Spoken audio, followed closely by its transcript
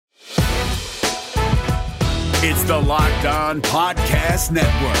It's the Locked On Podcast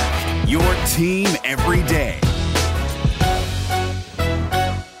Network, your team every day.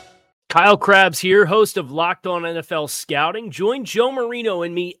 Kyle Krabs here, host of Locked On NFL Scouting. Join Joe Marino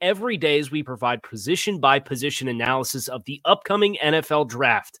and me every day as we provide position-by-position analysis of the upcoming NFL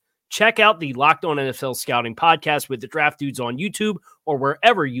Draft. Check out the Locked On NFL Scouting podcast with the Draft Dudes on YouTube or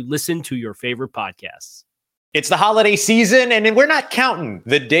wherever you listen to your favorite podcasts. It's the holiday season, and we're not counting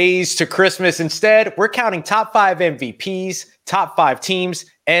the days to Christmas. Instead, we're counting top 5 MVPs, top 5 teams,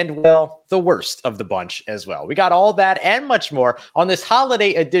 and, well, the worst of the bunch as well. We got all that and much more on this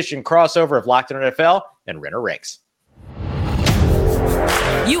holiday edition crossover of Locked On NFL and Renner Ranks.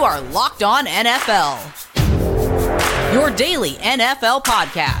 You are Locked On NFL, your daily NFL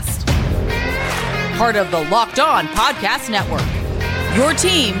podcast. Part of the Locked On Podcast Network, your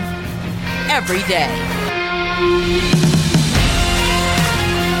team every day.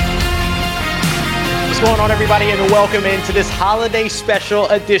 What's going on, everybody, and welcome into this holiday special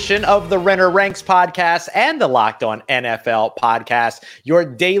edition of the Renner Ranks podcast and the Locked On NFL podcast, your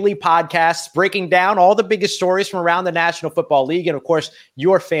daily podcast breaking down all the biggest stories from around the National Football League, and of course,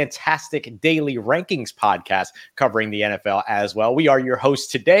 your fantastic daily rankings podcast covering the NFL as well. We are your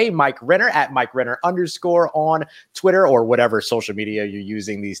hosts today, Mike Renner at Mike Renner _ on Twitter or whatever social media you're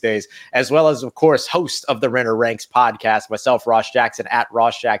using these days, as well as, of course, host of the Renner Ranks podcast, myself, Ross Jackson at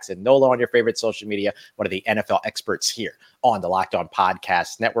Ross Jackson Nolo on your favorite social media. One of the NFL experts here on the Locked On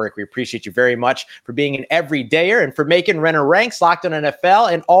Podcast Network. We appreciate you very much for being an everydayer and for making Renner Ranks, Locked On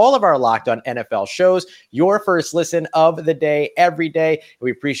NFL, and all of our Locked On NFL shows your first listen of the day every day. We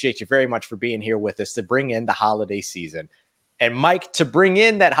appreciate you very much for being here with us to bring in the holiday season. And Mike, to bring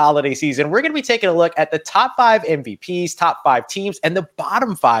in that holiday season, we're going to be taking a look at the top 5 MVPs, top 5 teams, and the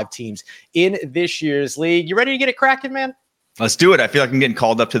bottom 5 teams in this year's league. You ready to get it cracking, man? Let's do it. I feel like I'm getting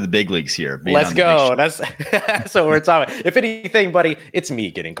called up to the big leagues here. Let's go. That's what we're talking about. If anything, buddy, it's me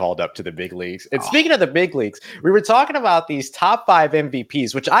getting called up to the big leagues. And speaking of the big leagues, we were talking about these top 5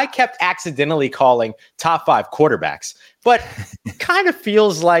 MVPs, which I kept accidentally calling top 5 quarterbacks, but kind of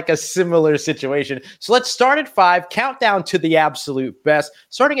feels like a similar situation. So let's start at 5, count down to the absolute best.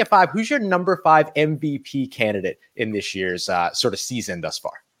 Starting at 5, who's your number 5 MVP candidate in this year's sort of season thus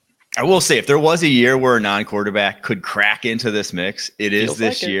far? I will say, if there was a year where a non-quarterback could crack into this mix, it is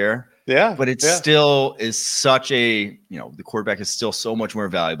this year. Yeah. But it still is such a, the quarterback is still so much more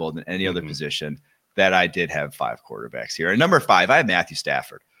valuable than any other position that I did have 5 quarterbacks here. And number 5, I have Matthew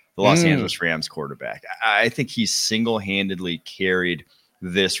Stafford, the Los Angeles Rams quarterback. I think he single-handedly carried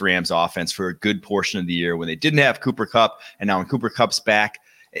this Rams offense for a good portion of the year when they didn't have Cooper Kupp. And now when Cooper Kupp's back,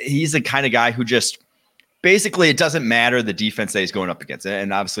 he's the kind of guy who just basically, it doesn't matter the defense that he's going up against.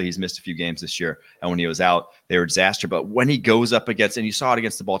 And obviously, he's missed a few games this year. And when he was out, they were a disaster. But when he goes up against, and you saw it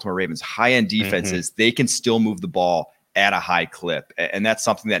against the Baltimore Ravens, high-end defenses, they can still move the ball at a high clip. And that's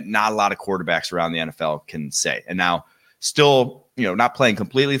something that not a lot of quarterbacks around the NFL can say. And now, still, not playing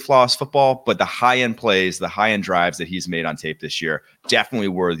completely flawless football, but the high-end plays, the high-end drives that he's made on tape this year, definitely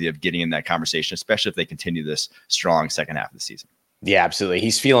worthy of getting in that conversation, especially if they continue this strong second half of the season. Yeah, absolutely.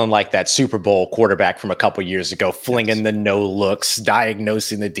 He's feeling like that Super Bowl quarterback from a couple years ago, flinging the no looks,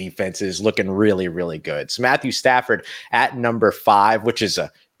 diagnosing the defenses, looking really, really good. So Matthew Stafford at number 5, which is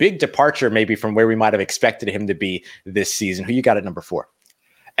a big departure maybe from where we might have expected him to be this season. Who you got at number 4?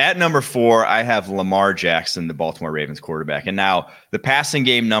 At number 4, I have Lamar Jackson, the Baltimore Ravens quarterback. And now the passing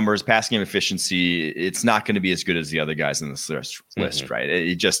game numbers, passing game efficiency, it's not going to be as good as the other guys in this list, right?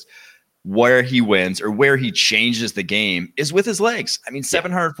 It just where he wins or where he changes the game is with his legs. I mean,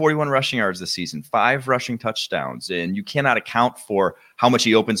 741 rushing yards this season, 5 rushing touchdowns, and you cannot account for how much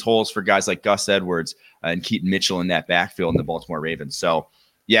he opens holes for guys like Gus Edwards and Keaton Mitchell in that backfield in the Baltimore Ravens. So,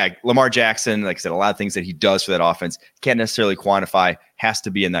 yeah, Lamar Jackson, like I said, a lot of things that he does for that offense, can't necessarily quantify, has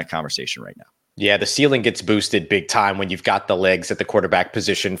to be in that conversation right now. Yeah, the ceiling gets boosted big time when you've got the legs at the quarterback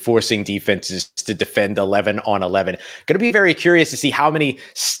position, forcing defenses to defend 11 on 11. Going to be very curious to see how many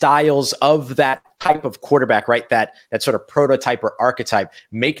styles of that type of quarterback, right? That sort of prototype or archetype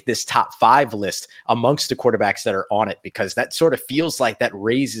make this top 5 list amongst the quarterbacks that are on it, because that sort of feels like that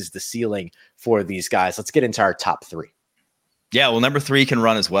raises the ceiling for these guys. Let's get into our top 3. Yeah, well, number 3 can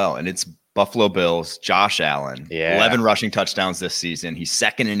run as well, and it's Buffalo Bills, Josh Allen, 11 rushing touchdowns this season. He's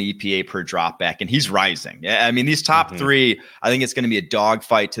second in EPA per dropback, and he's rising. Yeah, I mean, these top 3, I think it's going to be a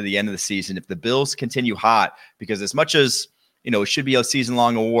dogfight to the end of the season if the Bills continue hot, because as much as, it should be a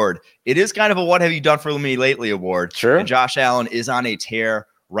season-long award, it is kind of a what have you done for me lately award. Sure. And Josh Allen is on a tear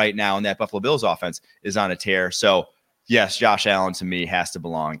right now, and that Buffalo Bills offense is on a tear. So, yes, Josh Allen to me has to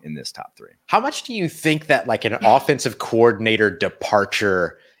belong in this top 3. How much do you think that like an offensive coordinator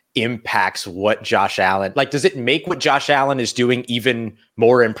departure impacts what Josh Allen, like, does it make what Josh Allen is doing even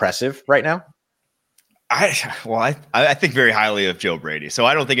more impressive right now? I think very highly of Joe Brady, so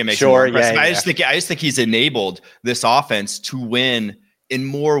I don't think it makes him more impressive. I just think he's enabled this offense to win in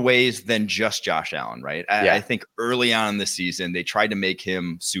more ways than just Josh Allen, right? I think early on in the season they tried to make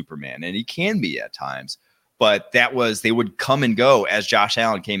him Superman, and he can be at times, but they would come and go as Josh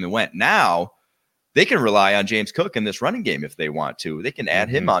Allen came and went. Now they can rely on James Cook in this running game if they want to. They can add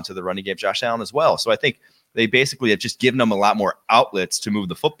him onto the running game, Josh Allen as well. So I think they basically have just given him a lot more outlets to move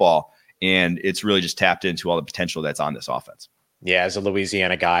the football. And it's really just tapped into all the potential that's on this offense. Yeah, as a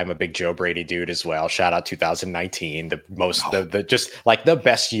Louisiana guy, I'm a big Joe Brady dude as well. Shout out 2019, the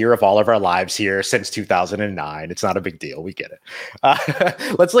best year of all of our lives here since 2009. It's not a big deal. We get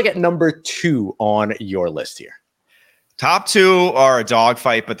it. Let's look at number 2 on your list here. Top 2 are a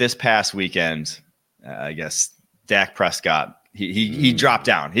dogfight, but this past weekend, I guess Dak Prescott, he dropped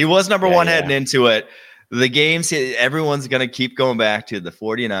down. He was number 1 heading into it. The games, everyone's going to keep going back to the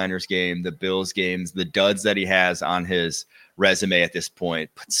 49ers game, the Bills games, the duds that he has on his resume at this point.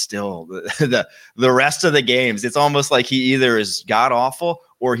 But still, the rest of the games, it's almost like he either is god-awful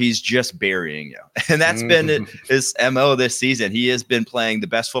or he's just burying you. And that's been his MO this season. He has been playing the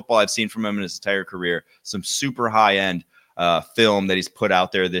best football I've seen from him in his entire career. Some super high-end film that he's put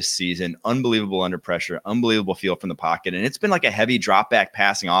out there this season. Unbelievable under pressure, unbelievable feel from the pocket. And it's been like a heavy drop-back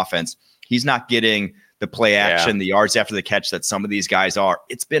passing offense. He's not getting the play action, the yards after the catch that some of these guys are.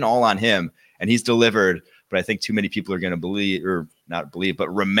 It's been all on him, and he's delivered. But I think too many people are going to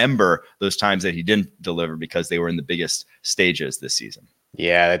remember those times that he didn't deliver because they were in the biggest stages this season.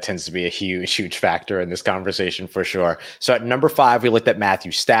 Yeah, that tends to be a huge factor in this conversation for sure. So at number 5, we looked at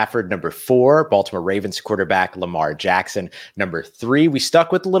Matthew Stafford. Number 4, Baltimore Ravens quarterback Lamar Jackson. Number 3, we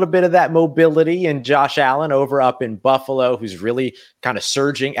stuck with a little bit of that mobility and Josh Allen over up in Buffalo, who's really kind of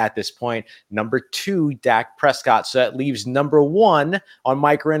surging at this point. Number 2, Dak Prescott. So that leaves number 1 on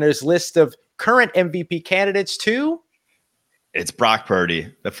Mike Renner's list of current MVP candidates too. It's Brock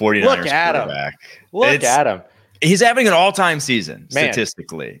Purdy, the 49ers quarterback. Look at him. He's having an all-time season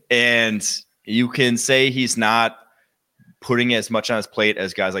statistically. And you can say he's not putting as much on his plate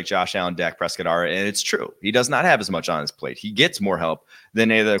as guys like Josh Allen, Dak Prescott are. And it's true. He does not have as much on his plate. He gets more help than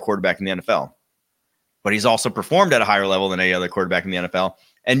any other quarterback in the NFL. But he's also performed at a higher level than any other quarterback in the NFL.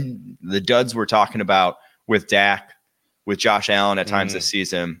 And the duds we're talking about with Dak, with Josh Allen at times this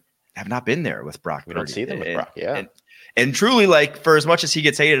season have not been there with Brock Purdy. We don't see them with Brock, And truly, like, for as much as he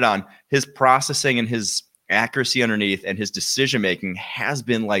gets hated on, his processing and his accuracy underneath and his decision-making has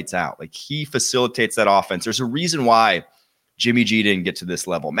been lights out. Like, he facilitates that offense. There's a reason why Jimmy G didn't get to this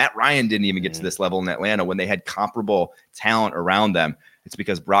level. Matt Ryan didn't even get to this level in Atlanta when they had comparable talent around them. It's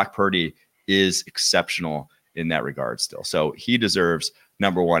because Brock Purdy is exceptional in that regard still. So he deserves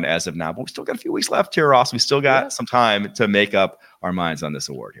number 1 as of now, but we still got a few weeks left here, Ross. We still got some time to make up our minds on this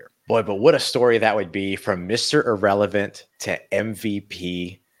award here. Boy, but what a story that would be from Mr. Irrelevant to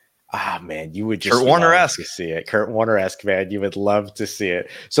MVP. Man, you would just Kurt Warner-esque to see it. Kurt Warner-esque, man. You would love to see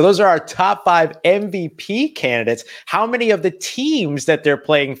it. So those are our top 5 MVP candidates. How many of the teams that they're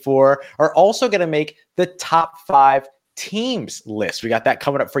playing for are also going to make the top 5 teams list? We got that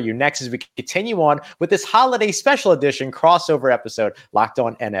coming up for you next as we continue on with this holiday special edition crossover episode, Locked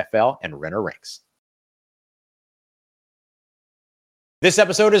On NFL and Renner Ranks. This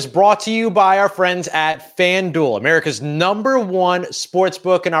episode is brought to you by our friends at FanDuel, America's #1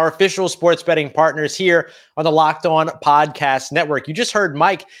 sportsbook and our official sports betting partners here on the Locked On Podcast Network. You just heard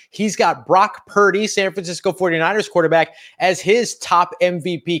Mike. He's got Brock Purdy, San Francisco 49ers quarterback, as his top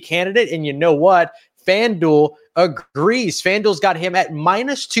MVP candidate. And you know what? FanDuel agrees. FanDuel's got him at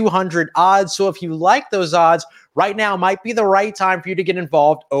 -200 odds. So if you like those odds, right now might be the right time for you to get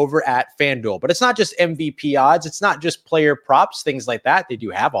involved over at FanDuel. But it's not just MVP odds. It's not just player props, things like that. They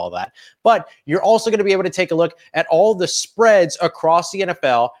do have all that. But you're also going to be able to take a look at all the spreads across the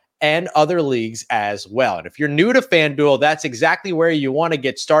NFL and other leagues as well. And if you're new to FanDuel, that's exactly where you want to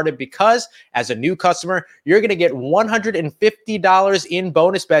get started, because as a new customer, you're going to get $150 in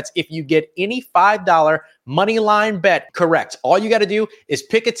bonus bets if you get any $5 money line bet correct. All you got to do is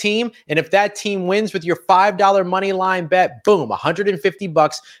pick a team, and if that team wins with your $5 money line bet, boom,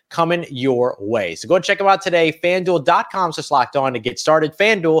 $150 coming your way. So go and check them out today, FanDuel.com/lockedon to get started.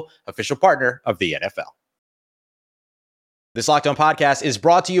 FanDuel, official partner of the NFL. This Locked On podcast is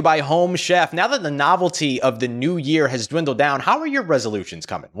brought to you by Home Chef. Now that the novelty of the new year has dwindled down, how are your resolutions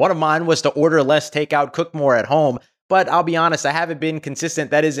coming? One of mine was to order less takeout, cook more at home, but I'll be honest, I haven't been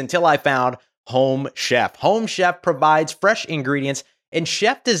consistent. That is until I found Home Chef. Home Chef provides fresh ingredients and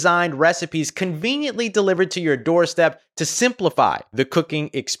chef-designed recipes conveniently delivered to your doorstep to simplify the cooking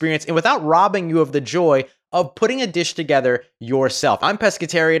experience and without robbing you of the joy of putting a dish together yourself. I'm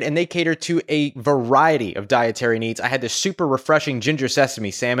pescatarian, and they cater to a variety of dietary needs. I had this super refreshing ginger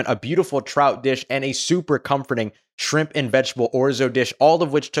sesame salmon, a beautiful trout dish, and a super comforting shrimp and vegetable orzo dish, all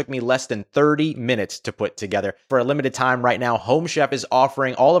of which took me less than 30 minutes to put together. For a limited time right now, Home Chef is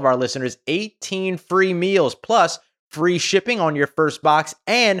offering all of our listeners 18 free meals, plus free shipping on your first box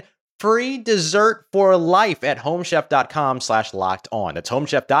and free dessert for life at homechef.com/locked-on. That's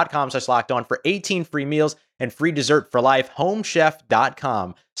homechef.com/locked-on for 18 free meals and free dessert for life.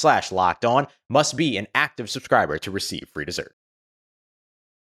 Homechef.com/locked-on. Must be an active subscriber to receive free dessert.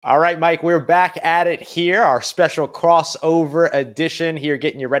 All right, Mike, we're back at it here. Our special crossover edition here,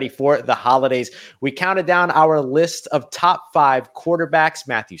 getting you ready for the holidays. We counted down our list of top 5 quarterbacks: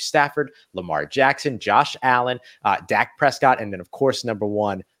 Matthew Stafford, Lamar Jackson, Josh Allen, Dak Prescott, and then, of course, number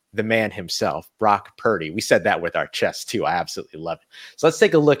 1, the man himself, Brock Purdy. We said that with our chest, too. I absolutely love it. So let's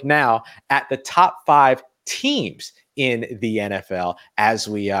take a look now at the top 5 teams in the NFL as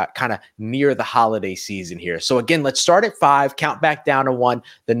we kind of near the holiday season here. So again, let's start at 5, count back down to 1,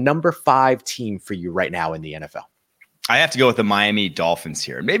 the number 5 team for you right now in the NFL. I have to go with the Miami Dolphins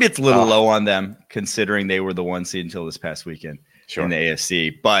here. Maybe it's a little low on them considering they were the 1 seed until this past weekend in the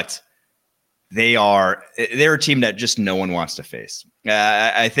AFC, but they're a team that just no one wants to face.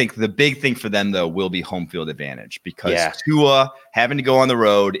 I think the big thing for them, though, will be home field advantage because Tua having to go on the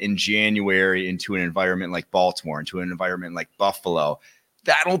road in January into an environment like Baltimore, into an environment like Buffalo,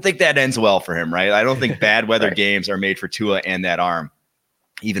 I don't think that ends well for him, right? I don't think bad weather games are made for Tua and that arm,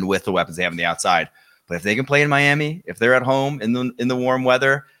 even with the weapons they have on the outside. But if they can play in Miami, if they're at home in the warm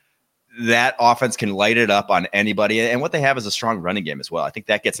weather, that offense can light it up on anybody. And what they have is a strong running game as well. I think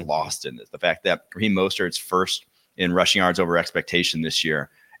that gets lost in this. The fact that Raheem Mostert's first in rushing yards over expectation this year,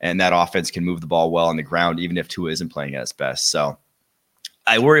 and that offense can move the ball well on the ground, even if Tua isn't playing at his best. So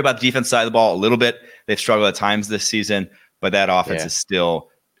I worry about the defense side of the ball a little bit. They've struggled at times this season, but that offense is still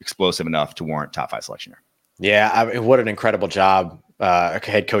explosive enough to warrant top 5 selection here. Yeah, what an incredible job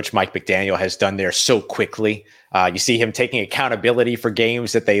head coach Mike McDaniel has done there so quickly. You see him taking accountability for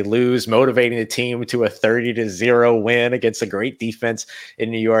games that they lose, motivating the team to a 30-0 win against a great defense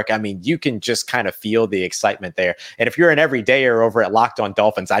in New York. I mean, you can just kind of feel the excitement there. And if you're an everydayer over at Locked On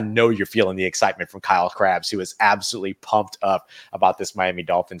Dolphins, I know you're feeling the excitement from Kyle Krabs, who is absolutely pumped up about this Miami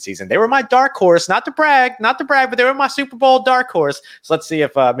Dolphins season. They were my dark horse, not to brag, but they were my Super Bowl dark horse. So let's see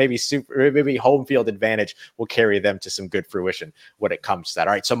if maybe home field advantage will carry them to some good fruition when it comes to that.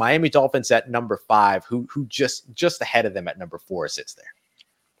 All right, so Miami Dolphins at number 5, who just ahead of them at number 4 sits there.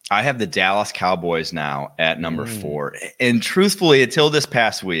 I have the Dallas Cowboys now at number 4. And truthfully, until this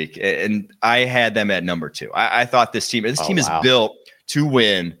past week, and I had them at number 2. I thought this team is built to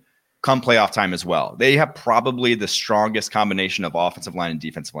win come playoff time as well. They have probably the strongest combination of offensive line and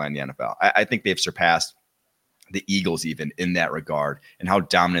defensive line in the NFL. I think they've surpassed the Eagles even in that regard and how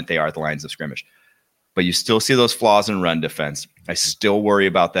dominant they are at the lines of scrimmage. But you still see those flaws in run defense. I still worry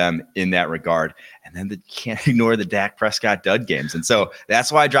about them in that regard. And then you can't ignore the Dak Prescott dud games. And so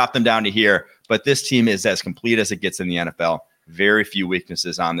that's why I dropped them down to here. But this team is as complete as it gets in the NFL. Very few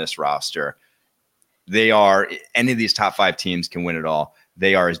weaknesses on this roster. Any of these top 5 teams can win it all.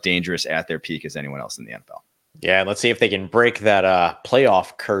 They are as dangerous at their peak as anyone else in the NFL. Yeah, let's see if they can break that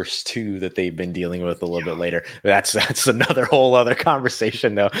playoff curse too that they've been dealing with a little bit later. That's another whole other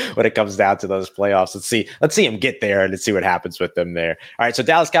conversation though when it comes down to those playoffs. Let's see them get there and let's see what happens with them there. All right, so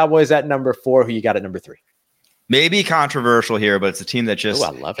Dallas Cowboys at number 4. Who you got at number 3? Maybe controversial here, but it's a team that just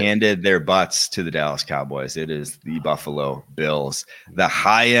handed their butts to the Dallas Cowboys. It is the Buffalo Bills, the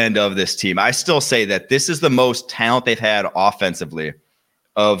high end of this team. I still say that this is the most talent they've had offensively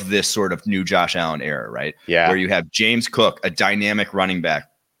of this sort of new Josh Allen era, right? Yeah. Where you have James Cook, a dynamic running back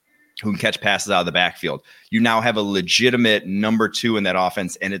who can catch passes out of the backfield. You now have a legitimate number 2 in that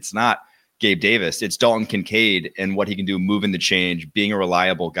offense, and it's not Gabe Davis. It's Dalton Kincaid and what he can do moving the change, being a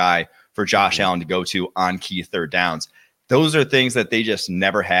reliable guy for Josh Allen to go to on key third downs. Those are things that they just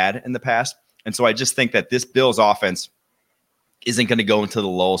never had in the past. And so I just think that this Bills offense isn't going to go into the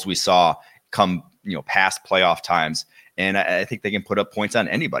lulls we saw come, past playoff times. And I think they can put up points on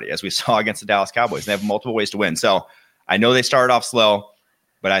anybody, as we saw against the Dallas Cowboys. They have multiple ways to win. So I know they started off slow,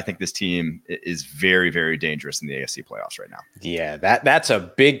 but I think this team is very, very dangerous in the AFC playoffs right now. Yeah, that's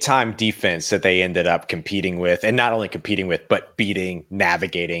a big-time defense that they ended up competing with, and not only competing with, but beating,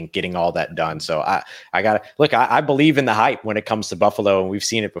 navigating, getting all that done. So I believe in the hype when it comes to Buffalo, and we've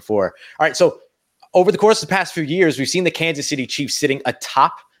seen it before. All right, so over the course of the past few years, we've seen the Kansas City Chiefs sitting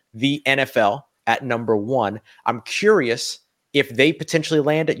atop the NFL at number 1. I'm curious if they potentially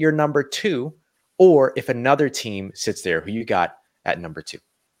land at your number 2, or if another team sits there. Who you got at number 2?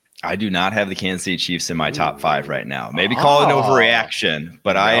 I do not have the Kansas City Chiefs in my top 5 right now. Maybe call it an overreaction,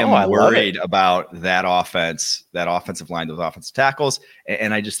 but I am worried about that offense, that offensive line, those offensive tackles.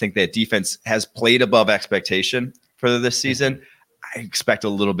 And I just think that defense has played above expectation for this season. I expect a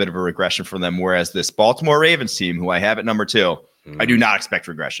little bit of a regression from them. Whereas this Baltimore Ravens team, who I have at number 2, I do not expect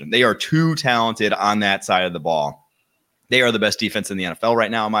regression. They are too talented on that side of the ball. They are the best defense in the NFL right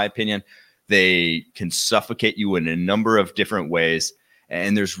now, in my opinion. They can suffocate you in a number of different ways.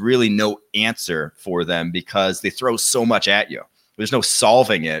 And there's really no answer for them because they throw so much at you. There's no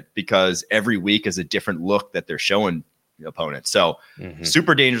solving it because every week is a different look that they're showing the opponent. So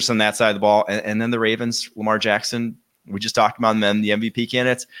super dangerous on that side of the ball. And then the Ravens, Lamar Jackson, we just talked about them, the MVP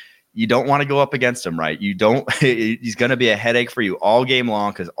candidates. You don't want to go up against him, right? You don't. He's going to be a headache for you all game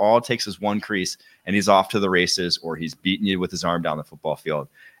long because all it takes is one crease and he's off to the races, or he's beating you with his arm down the football field.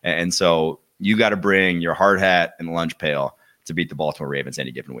 And so you got to bring your hard hat and lunch pail to beat the Baltimore Ravens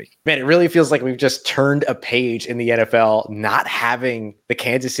any given week. Man, it really feels like we've just turned a page in the NFL, not having the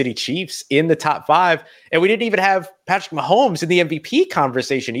Kansas City Chiefs in the top 5. And we didn't even have Patrick Mahomes in the MVP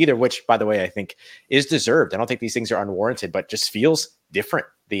conversation either, which, by the way, I think is deserved. I don't think these things are unwarranted, but just feels different,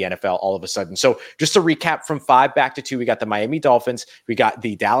 the NFL, all of a sudden. So just to recap, from 5 back to 2, we got the Miami Dolphins, we got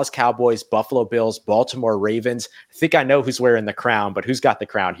the Dallas Cowboys, Buffalo Bills, Baltimore Ravens. I think I know who's wearing the crown, but who's got the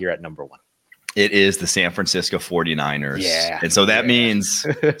crown here at number 1? It is the San Francisco 49ers. Yeah. And so that means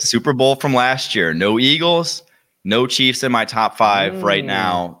Super Bowl from last year. No Eagles, no Chiefs in my top 5 right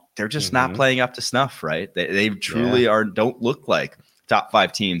now. They're just not playing up to snuff, right? They truly don't look like top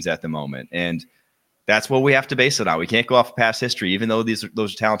 5 teams at the moment. And that's what we have to base it on. We can't go off of past history, even though those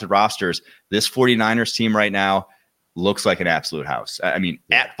are talented rosters. This 49ers team right now looks like an absolute house. I mean,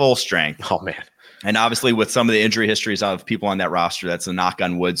 at full strength. Oh, man. And obviously with some of the injury histories of people on that roster, that's a knock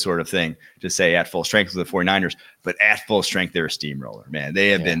on wood sort of thing to say at full strength with the 49ers. But at full strength, they're a steamroller, man. They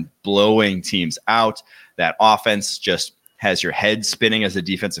have been blowing teams out. That offense just has your head spinning as a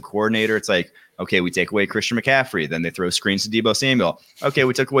defensive coordinator. It's like, okay, we take away Christian McCaffrey. Then they throw screens to Deebo Samuel. Okay,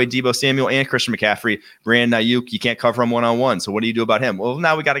 we took away Deebo Samuel and Christian McCaffrey. Brandon Ayuk, you can't cover him one-on-one. So what do you do about him? Well,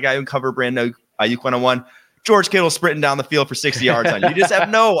 now we got a guy who can cover Brandon Ayuk one-on-one. George Kittle sprinting down the field for 60 yards on you. You just have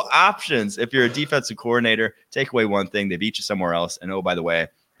no options. If you're a defensive coordinator, take away one thing, they beat you somewhere else. And oh, by the way,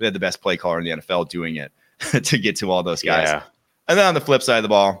 we had the best play caller in the NFL doing it to get to all those guys. Yeah. And then on the flip side of the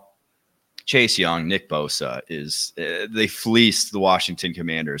ball, Chase Young, Nick Bosa they fleeced the Washington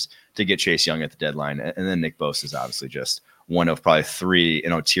Commanders to get Chase Young at the deadline. And then Nick Bosa is obviously just one of probably 3,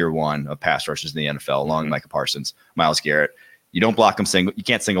 tier 1 of pass rushers in the NFL, along with Micah Parsons, Myles Garrett. You don't block him single. You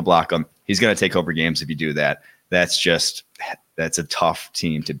can't single block him. He's going to take over games if you do that. That's a tough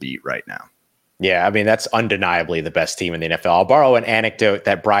team to beat right now. Yeah, I mean, that's undeniably the best team in the NFL. I'll borrow an anecdote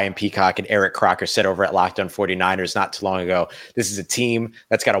that Brian Peacock and Eric Crocker said over at Locked On 49ers not too long ago. This is a team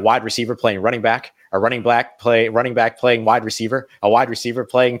that's got a wide receiver playing running back, a running back playing wide receiver, a wide receiver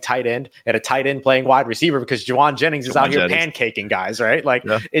playing tight end, and a tight end playing wide receiver because Juwan Jennings is out here pancaking guys, right?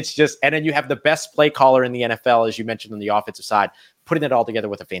 It's just, and then you have the best play caller in the NFL, as you mentioned, on the offensive side, putting it all together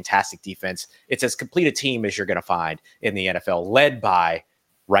with a fantastic defense. It's as complete a team as you're going to find in the NFL, led by,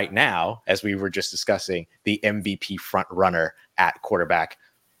 right now, as we were just discussing, the MVP front runner at quarterback.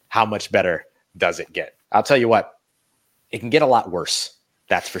 How much better does it get? I'll tell you what, it can get a lot worse.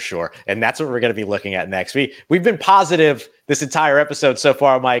 That's for sure. And that's what we're going to be looking at next. We've been positive this entire episode so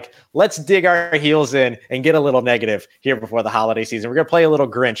far, Mike. Let's dig our heels in and get a little negative here before the holiday season. We're going to play a little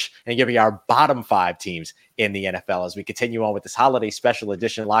Grinch and give you our bottom 5 teams in the NFL as we continue on with this holiday special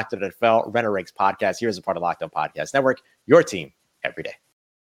edition Locked On NFL Renter Ranks podcast. Here as a part of Locked On Podcast Network, your team every day.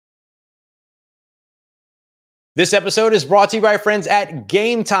 This episode is brought to you by our friends at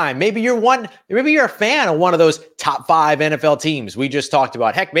Game Time. Maybe you're a fan of one of those top 5 NFL teams we just talked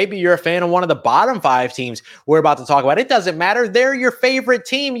about. Heck, maybe you're a fan of one of the bottom 5 teams we're about to talk about. It doesn't matter. They're your favorite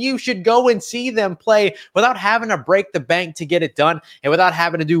team. You should go and see them play without having to break the bank to get it done and without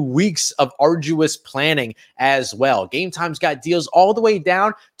having to do weeks of arduous planning as well. Game Time's got deals all the way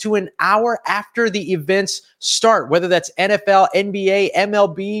down to an hour after the events start, whether that's NFL, NBA,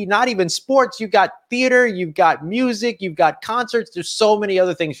 MLB, not even sports. You've got theater, you've got music, you've got concerts. There's so many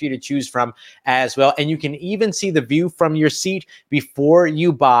other things for you to choose from as well. And you can even see the view from your seat before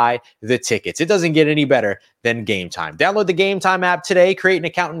you buy the tickets. It doesn't get any better than Game Time. Download the Game Time app today, create an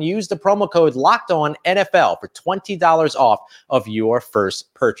account, and use the promo code LOCKEDONNFL for $20 off of your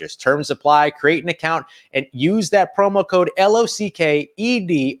first purchase. Terms apply. Create an account and use that promo code LOCKEDONNFL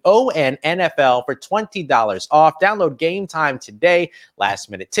for $20 off. Download Game Time today. Last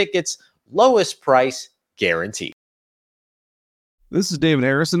minute tickets, lowest price guaranteed. This is David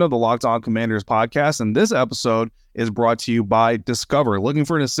Harrison of the Locked On Commanders podcast, and this episode is brought to you by Discover. Looking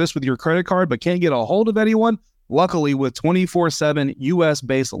for an assist with your credit card but can't get a hold of anyone? Luckily, with 24/7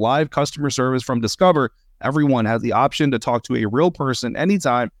 U.S.-based live customer service from Discover, everyone has the option to talk to a real person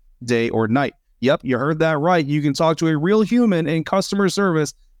anytime, day or night. Yep, you heard that right. You can talk to a real human in customer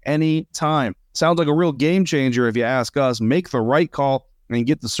service anytime. Sounds like a real game changer if you ask us. Make the right call and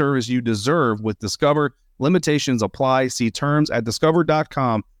get the service you deserve with Discover. Limitations apply. See terms at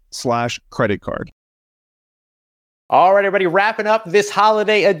discover.com/credit card. All right, everybody, wrapping up this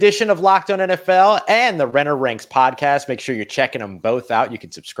holiday edition of Locked On NFL and the Renner Ranks podcast. Make sure you're checking them both out. You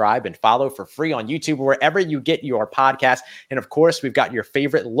can subscribe and follow for free on YouTube or wherever you get your podcast. And of course, we've got your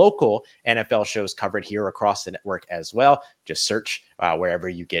favorite local NFL shows covered here across the network as well. Just search wherever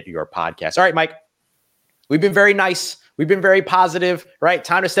you get your podcast. All right, Mike, we've been very nice. We've been very positive, right?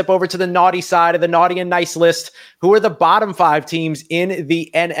 Time to step over to the naughty side of the naughty and nice list. Who are the bottom 5 teams in the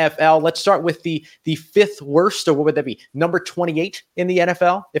NFL? Let's start with the fifth worst, or what would that be? Number 28 in the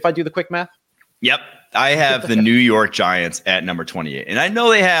NFL, if I do the quick math. Yep. I have the New York Giants at number 28. And I know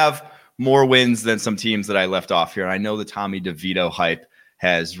they have more wins than some teams that I left off here. I know the Tommy DeVito hype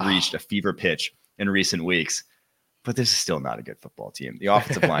has reached a fever pitch in recent weeks, but this is still not a good football team. The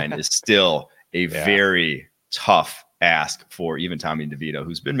offensive line is still a very tough ask for even Tommy DeVito,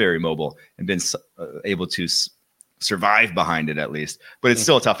 who's been very mobile and been able to survive behind it at least. But it's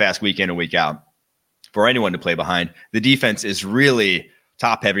still a tough ask week in and week out for anyone to play behind. The defense is really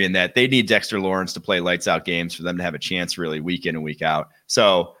top heavy in that they need Dexter Lawrence to play lights out games for them to have a chance really week in and week out.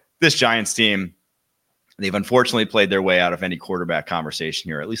 So this Giants team, they've unfortunately played their way out of any quarterback conversation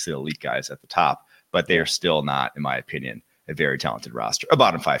here, at least the elite guys at the top, but they are still not, in my opinion, a very talented roster, a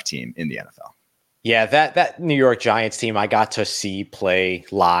bottom 5 team in the NFL. Yeah, that New York Giants team I got to see play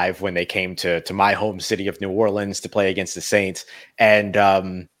live when they came to my home city of New Orleans to play against the Saints, and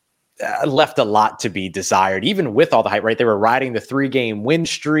left a lot to be desired, even with all the hype, right? They were riding the 3-game win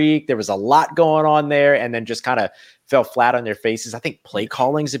streak. There was a lot going on there, and then just kind of fell flat on their faces. I think play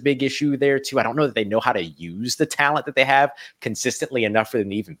calling is a big issue there too. I don't know that they know how to use the talent that they have consistently enough for them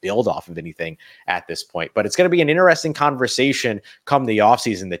to even build off of anything at this point. But it's going to be an interesting conversation come the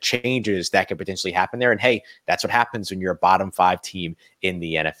offseason, the changes that could potentially happen there. And hey, that's what happens when you're a bottom 5 team in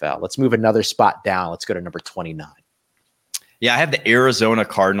the NFL. Let's move another spot down. Let's go to number 29. Yeah, I have the Arizona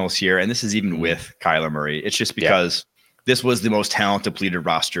Cardinals here, and this is even with Kyler Murray. It's just because this was the most talent depleted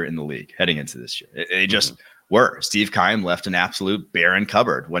roster in the league heading into this year. They just were. Steve Keim left an absolute barren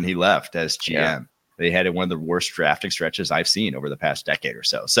cupboard when he left as GM. Yeah. They had one of the worst drafting stretches I've seen over the past decade or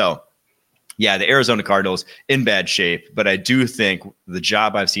so. So, yeah, the Arizona Cardinals in bad shape, but I do think the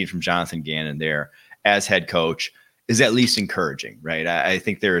job I've seen from Jonathan Gannon there as head coach is at least encouraging, right? I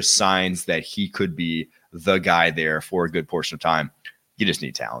think there are signs that he could be the guy there for a good portion of time. You just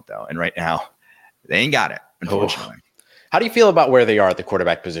need talent, though. And right now, they ain't got it, unfortunately. How do you feel about where they are at the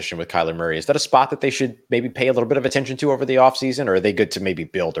quarterback position with Kyler Murray? Is that a spot that they should maybe pay a little bit of attention to over the offseason, or are they good to maybe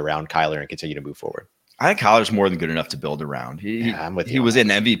build around Kyler and continue to move forward? I think Kyler's more than good enough to build around. He was an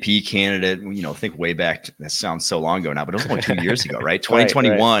MVP candidate, think way back. That sounds so long ago now, but it was only 2 years ago, right?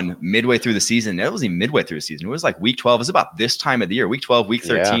 2021, right. Midway through the season. That wasn't even midway through the season. It was like week 12. It was about this time of the year, week 12, week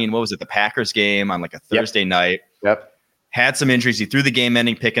 13. Yeah. What was it? The Packers game on like a Thursday night. Yep. Had some injuries. He threw the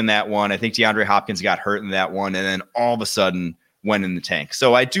game-ending pick in that one. I think DeAndre Hopkins got hurt in that one, and then all of a sudden went in the tank.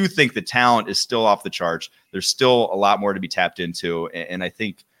 So I do think the talent is still off the charts. There's still a lot more to be tapped into, and I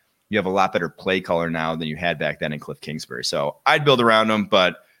think you have a lot better play caller now than you had back then in Cliff Kingsbury. So I'd build around him,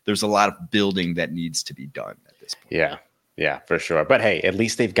 but there's a lot of building that needs to be done at this point. Yeah, for sure. But hey, at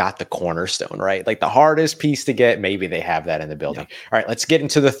least they've got the cornerstone, right? Like the hardest piece to get, maybe they have that in the building. Yeah. All right, let's get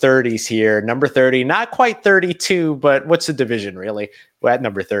into the 30s here. Number 30, not quite 32, but what's the division really? Well, at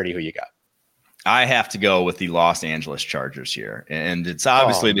number 30, who you got? I have to go with the Los Angeles Chargers here. And it's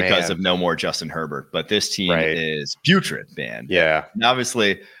obviously because of no more Justin Herbert, but this team is putrid, man. Yeah. And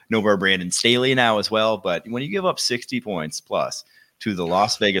obviously no more Brandon Staley now as well. But when you give up 60 points plus to the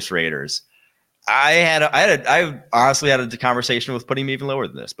Las Vegas Raiders, I honestly had a conversation with putting them even lower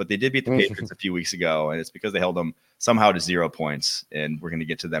than this, but they did beat the Patriots a few weeks ago, and it's because they held them somehow to 0 points, and we're going to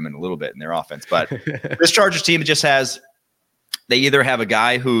get to them in a little bit in their offense. But this Chargers team just they either have a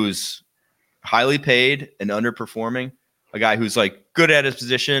guy who's highly paid and underperforming, a guy who's like good at his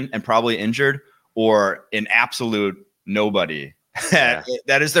position and probably injured, or an absolute nobody.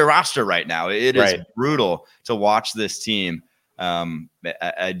 That is their roster right now. It is brutal to watch this team.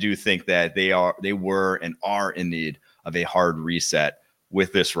 I do think that they were and are in need of a hard reset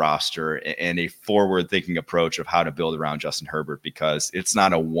with this roster and a forward-thinking approach of how to build around Justin Herbert, because it's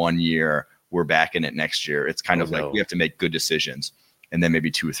not a 1 year, we're back in it next year. It's kind of like we have to make good decisions And then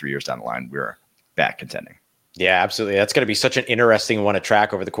maybe 2 or 3 years down the line, we're back contending. Yeah, absolutely. That's going to be such an interesting one to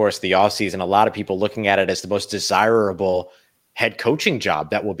track over the course of the offseason. A lot of people looking at it as the most desirable head coaching job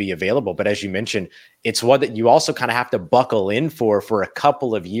that will be available. But as you mentioned, it's one that you also kind of have to buckle in for a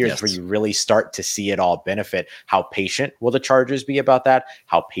couple of years where you really start to see it all benefit. How patient will the Chargers be about that?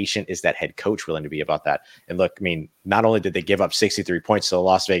 How patient is that head coach willing to be about that? And look, I mean, not only did they give up 63 points to the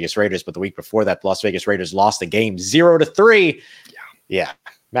Las Vegas Raiders, but the week before that, the Las Vegas Raiders lost the game 0-3. Yeah.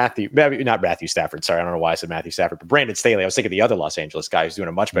 Not Matthew Stafford. Sorry, I don't know why I said Matthew Stafford, but Brandon Staley. I was thinking the other Los Angeles guy who's doing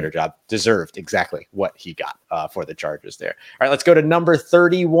a much better job, deserved exactly what he got for the Chargers there. All right, let's go to number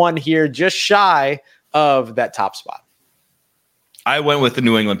 31 here, just shy of that top spot. I went with the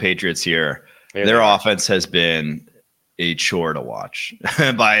New England Patriots here. Their offense has been a chore to watch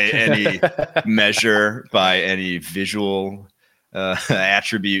by any measure, by any visual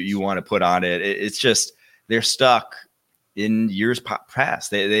attribute you want to put on it. It's just they're stuck in years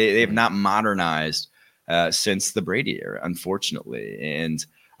past. They have not modernized since the Brady era, unfortunately. And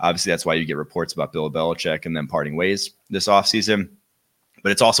obviously that's why you get reports about Bill Belichick and them parting ways this offseason.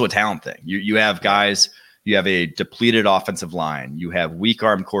 But it's also a talent thing. You have guys, you have a depleted offensive line. You have weak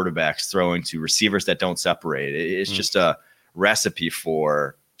arm quarterbacks throwing to receivers that don't separate. It's just a recipe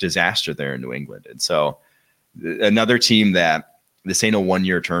for disaster there in New England. And so another team that this ain't a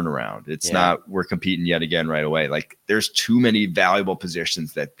 1-year turnaround. It's not, we're competing yet again right away. Like there's too many valuable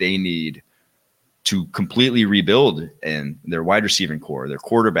positions that they need to completely rebuild in their wide receiving core, their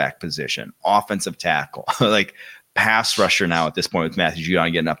quarterback position, offensive tackle, like pass rusher now at this point with Matthew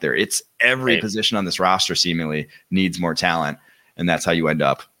Judon getting up there. It's every position on this roster seemingly needs more talent. And that's how you end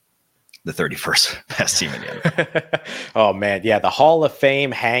up the 31st best team in the NFL. Oh, man. Yeah, the Hall of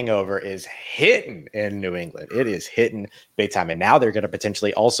Fame hangover is hitting in New England. It is hitting big time. And now they're going to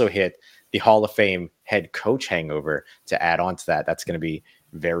potentially also hit the Hall of Fame head coach hangover to add on to that. That's going to be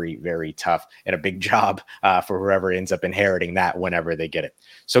very, very tough and a big job for whoever ends up inheriting that whenever they get it.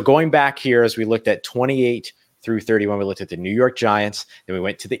 So going back here, as we looked at 28 through 31, we looked at the New York Giants. Then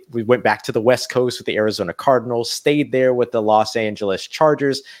we went back to the West Coast with the Arizona Cardinals, stayed there with the Los Angeles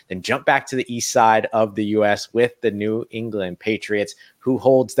Chargers, then jumped back to the east side of the U.S. with the New England Patriots, who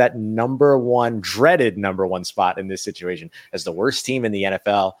holds that dreaded number one spot in this situation as the worst team in the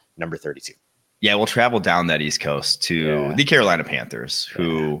NFL, number 32. Yeah, we'll travel down that East Coast to the Carolina Panthers,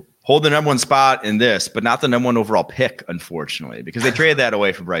 who hold the number one spot in this, but not the number one overall pick, unfortunately, because they traded that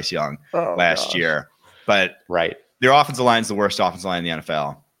away for Bryce Young last year. But their offensive line is the worst offensive line in the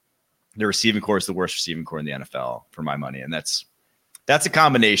NFL. Their receiving core is the worst receiving core in the NFL for my money. And that's a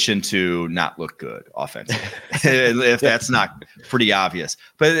combination to not look good offensively, if that's not pretty obvious.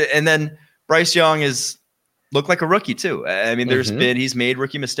 And then Bryce Young looked like a rookie too. I mean, he's made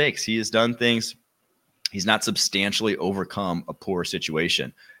rookie mistakes. He has done things. He's not substantially overcome a poor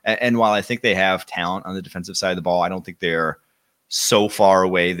situation. And while I think they have talent on the defensive side of the ball, I don't think they're so far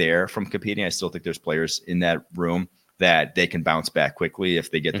away there from competing. I still think there's players in that room that they can bounce back quickly if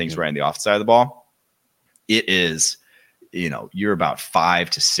they get things right on the offensive side of the ball. It is, you're about 5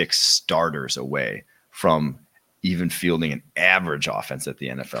 to 6 starters away from even fielding an average offense at the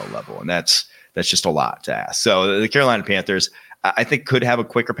NFL level. And that's just a lot to ask. So the Carolina Panthers, I think, could have a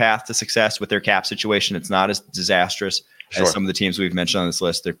quicker path to success with their cap situation. It's not as disastrous as some of the teams we've mentioned on this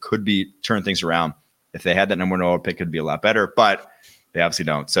list. There could be turn things around. If they had that number one overall pick, it could be a lot better, but they obviously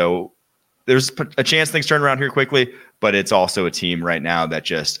don't. So there's a chance things turn around here quickly, but it's also a team right now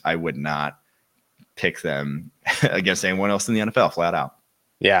that I would not pick them against anyone else in the NFL flat out.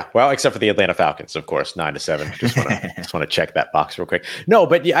 Yeah, well, except for the Atlanta Falcons, of course, 9-7. Just want to check that box real quick. No,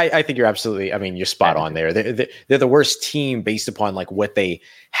 but yeah, I think you're absolutely. I mean, you're spot on there. They're the worst team based upon like what they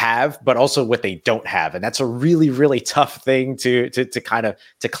have, but also what they don't have, and that's a really, really tough thing to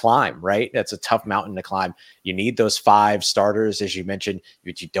climb. Right, that's a tough mountain to climb. You need those 5 starters, as you mentioned,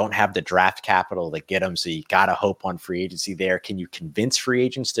 but you don't have the draft capital to get them. So you got to hope on free agency there. Can you convince free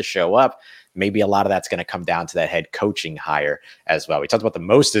agents to show up? Maybe a lot of that's going to come down to that head coaching hire as well. We talked about the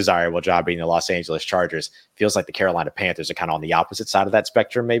most desirable job being the Los Angeles Chargers. Feels like the Carolina Panthers are kind of on the opposite side of that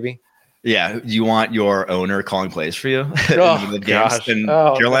spectrum, maybe. Yeah, you want your owner calling plays for you in the games, and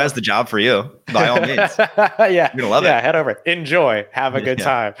Carolina's the job for you, by all means. You're gonna love it. Head over, enjoy, have a good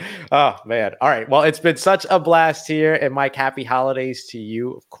time. Oh man! All right, well, it's been such a blast here, and Mike, happy holidays to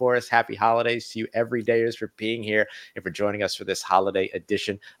you, of course. Happy holidays to you, everydayers, for being here and for joining us for this holiday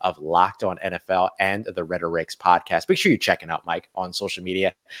edition of Locked On NFL and the Red Rakes podcast. Make sure you're checking out Mike on social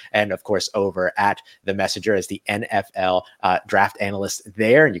media, and of course over at the Messenger as the NFL draft analyst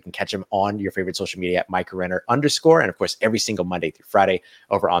there, and you can catch him on your favorite social media at Mike Renner _. And of course, every single Monday through Friday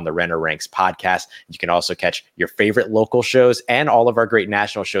over on the Renner Ranks podcast. podcast. You can also catch your favorite local shows and all of our great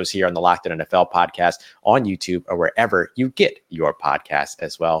national shows here on the Locked On NFL podcast on YouTube or wherever you get your podcasts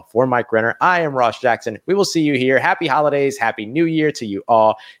as well. For Mike Renner, I am Ross Jackson. We will see you here. Happy holidays. Happy New Year to you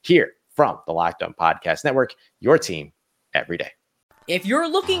all here from the Locked On Podcast Network, your team every day. If you're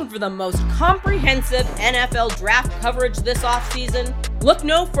looking for the most comprehensive NFL draft coverage this offseason, look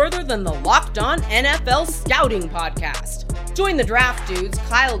no further than the Locked On NFL Scouting Podcast. Join the draft dudes,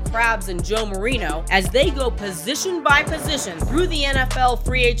 Kyle Krabs and Joe Marino, as they go position by position through the NFL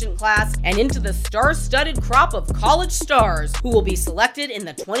free agent class and into the star-studded crop of college stars who will be selected in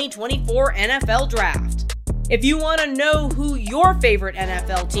the 2024 NFL Draft. If you want to know who your favorite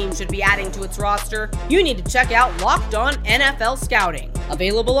NFL team should be adding to its roster, you need to check out Locked On NFL Scouting,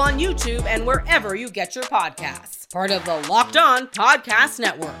 available on YouTube and wherever you get your podcasts. Part of the Locked On Podcast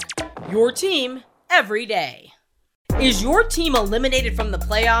Network, your team every day. Is your team eliminated from the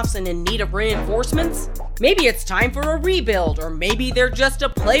playoffs and in need of reinforcements? Maybe it's time for a rebuild, or maybe they're just a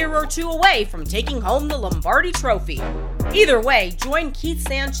player or two away from taking home the Lombardi Trophy. Either way, join Keith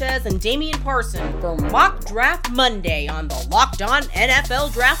Sanchez and Damian Parson for Mock Draft Monday on the Locked On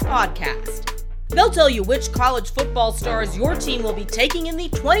NFL Draft Podcast. They'll tell you which college football stars your team will be taking in the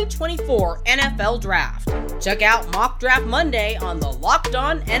 2024 NFL Draft. Check out Mock Draft Monday on the Locked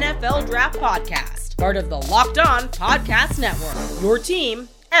On NFL Draft Podcast, part of the Locked On Podcast Network, your team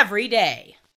every day.